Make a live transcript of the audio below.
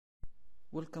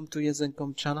Welcome to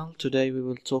Yazenkom channel. Today we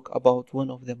will talk about one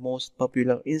of the most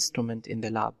popular instruments in the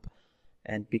lab,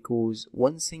 and because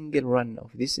one single run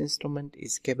of this instrument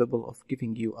is capable of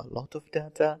giving you a lot of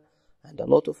data and a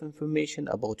lot of information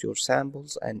about your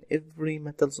samples and every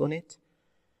metals on it,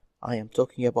 I am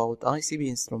talking about ICP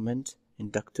instrument,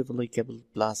 inductively coupled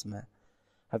plasma,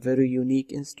 a very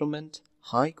unique instrument,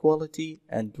 high quality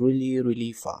and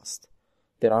really fast.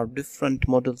 There are different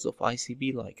models of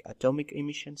ICP like atomic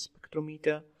emission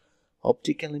spectrometer,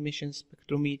 optical emission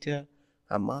spectrometer,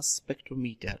 and mass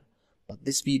spectrometer. But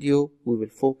this video we will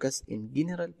focus in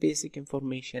general basic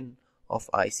information of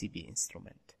ICP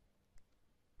instrument.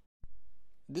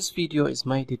 This video is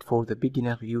made for the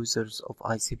beginner users of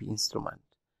ICP instrument,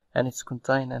 and it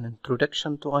contains an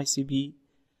introduction to ICP.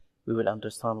 We will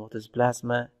understand what is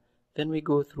plasma, then we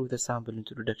go through the sample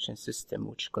introduction system,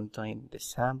 which contains the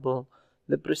sample,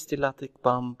 the peristaltic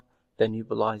pump, the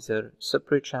nebulizer,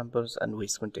 separate chambers, and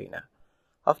waste container.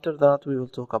 After that, we will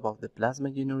talk about the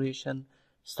plasma generation,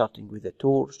 starting with the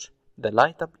torch, the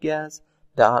light up gas,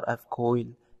 the RF coil,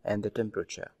 and the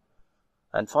temperature.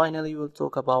 And finally, we will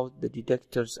talk about the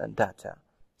detectors and data,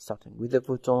 starting with the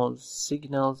photons,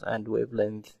 signals, and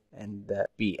wavelength, and the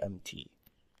PMT.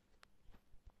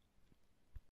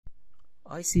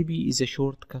 ICP is a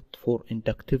shortcut for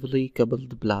inductively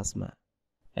coupled plasma.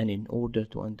 And in order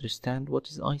to understand what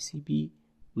is ICP,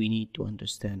 we need to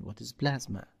understand what is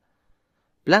plasma.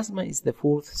 Plasma is the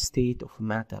fourth state of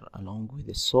matter along with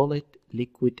the solid,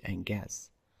 liquid, and gas.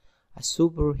 A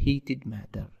superheated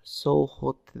matter, so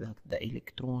hot that the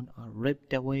electrons are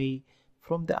ripped away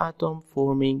from the atom,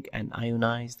 forming an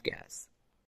ionized gas.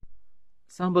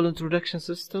 Sample introduction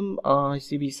system.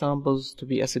 ICP samples to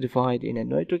be acidified in a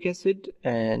nitric acid.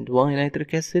 And why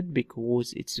nitric acid?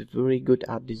 Because it's very good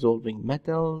at dissolving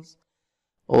metals.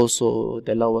 Also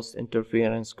the lowest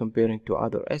interference comparing to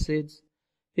other acids.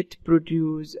 It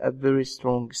produces a very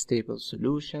strong stable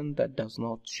solution that does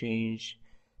not change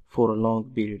for a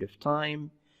long period of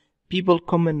time. People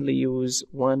commonly use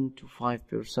 1 to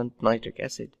 5% nitric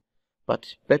acid,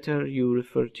 but better you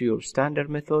refer to your standard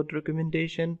method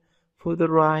recommendation for the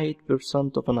right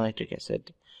percent of nitric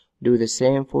acid. Do the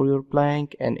same for your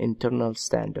Planck and internal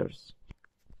standards.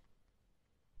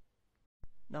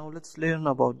 Now let's learn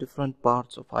about different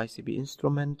parts of ICP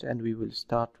instrument, and we will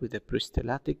start with the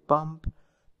peristaltic pump.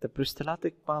 The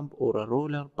peristaltic pump, or a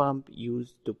roller pump,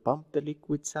 used to pump the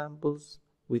liquid samples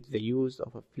with the use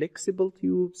of a flexible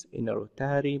tubes in a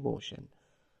rotary motion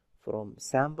from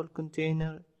sample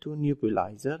container to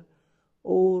nebulizer,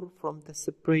 or from the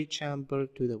spray chamber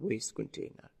to the waste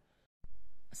container.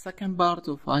 A second part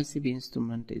of ICP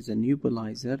instrument is a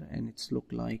nebulizer, and it's look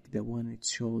like the one it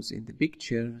shows in the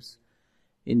pictures.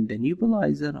 In the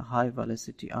nebulizer, high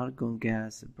velocity argon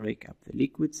gas break up the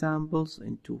liquid samples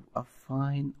into a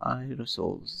fine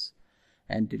aerosols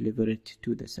and deliver it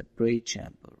to the spray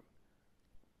chamber.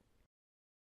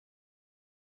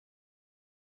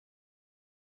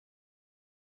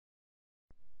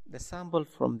 The sample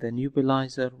from the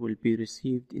nebulizer will be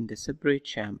received in the separate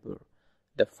chamber.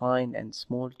 The fine and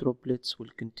small droplets will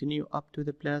continue up to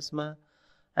the plasma,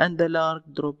 and the large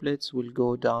droplets will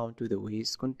go down to the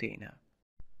waste container.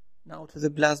 Now to the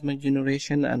plasma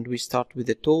generation, and we start with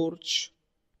the torch.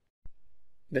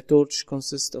 The torch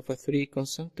consists of 3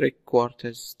 concentric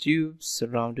quartz tubes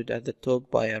surrounded at the top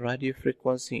by a radio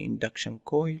frequency induction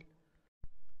coil.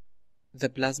 The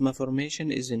plasma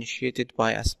formation is initiated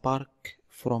by a spark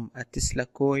from a Tesla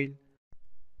coil.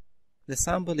 The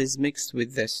sample is mixed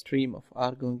with the stream of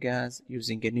argon gas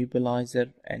using a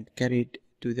nebulizer and carried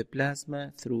to the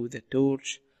plasma through the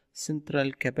torch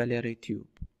central capillary tube.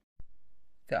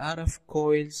 The RF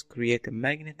coils create a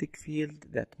magnetic field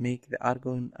that make the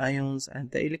argon ions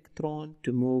and the electron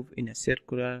to move in a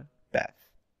circular path.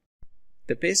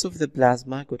 The base of the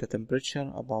plasma got a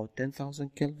temperature about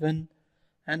 10,000 Kelvin,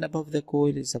 and above the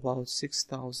coil is about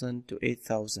 6,000 to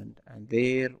 8,000, and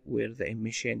there were the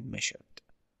emission measured.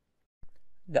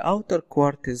 The outer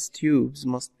quartz tubes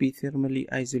must be thermally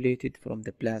isolated from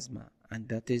the plasma, and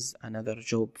that is another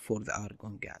job for the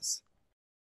argon gas.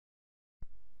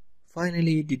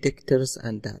 Finally, detectors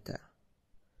and data.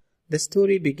 The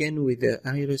story begins with the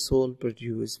aerosol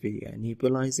produced via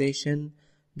nebulization,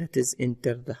 that is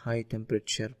enter the high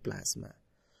temperature plasma,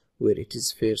 where it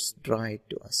is first dried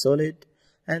to a solid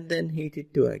and then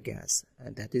heated to a gas,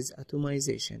 and that is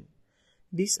atomization.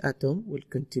 This atom will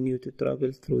continue to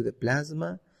travel through the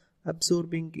plasma,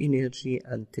 absorbing energy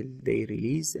until they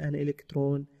release an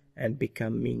electron and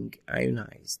becoming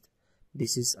ionized.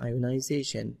 This is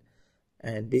ionization,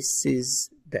 and this is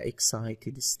the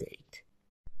excited state.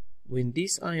 When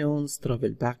these ions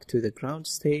travel back to the ground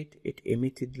state, it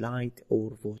emitted light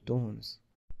or photons.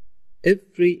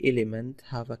 Every element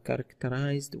have a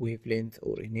characterized wavelength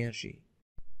or energy.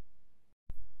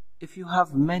 If you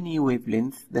have many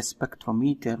wavelengths, the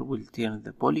spectrometer will turn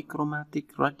the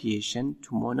polychromatic radiation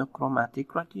to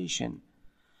monochromatic radiation,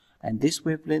 and this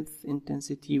wavelength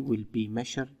intensity will be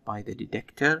measured by the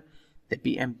detector, the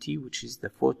BMT, which is the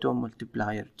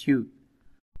photomultiplier tube.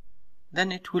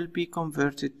 Then it will be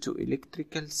converted to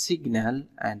electrical signal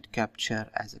and captured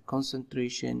as a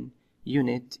concentration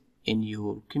unit in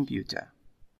your computer.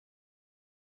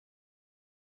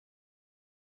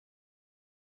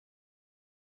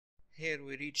 Here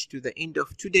we reach to the end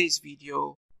of today's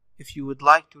video. If you would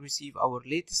like to receive our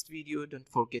latest video, don't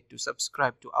forget to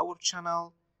subscribe to our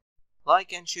channel,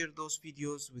 like and share those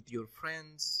videos with your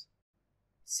friends.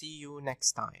 See you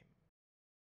next time.